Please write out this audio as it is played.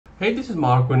Hey, this is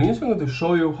Marco, and I'm going to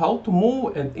show you how to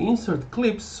move and insert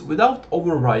clips without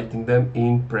overwriting them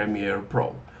in Premiere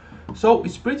Pro. So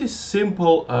it's pretty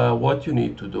simple what you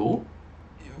need to do.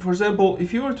 For example,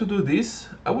 if you were to do this,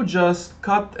 I would just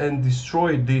cut and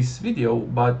destroy this video,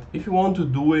 but if you want to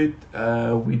do it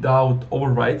without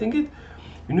overwriting it,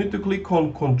 you need to click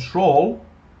on Control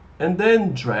and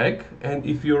then drag, and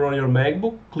if you're on your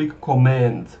MacBook, click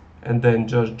Command and then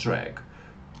just drag.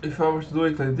 If I were to do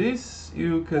it like this,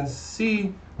 you can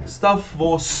see stuff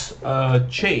was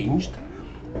changed.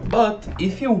 But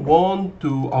if you want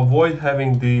to avoid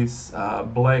having this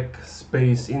black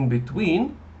space in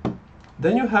between,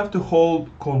 then you have to hold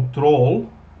Control,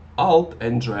 Alt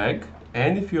and drag.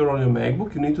 And if you're on your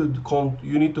MacBook,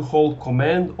 you need to hold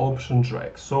Command, Option,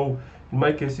 drag. So in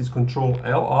my case, it's Control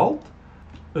L, Alt.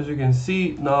 As you can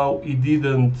see, now it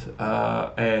didn't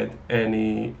add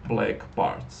any black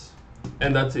parts.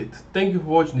 And that's it. Thank you for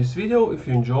watching this video. If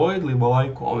you enjoyed, leave a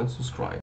like, comment, subscribe.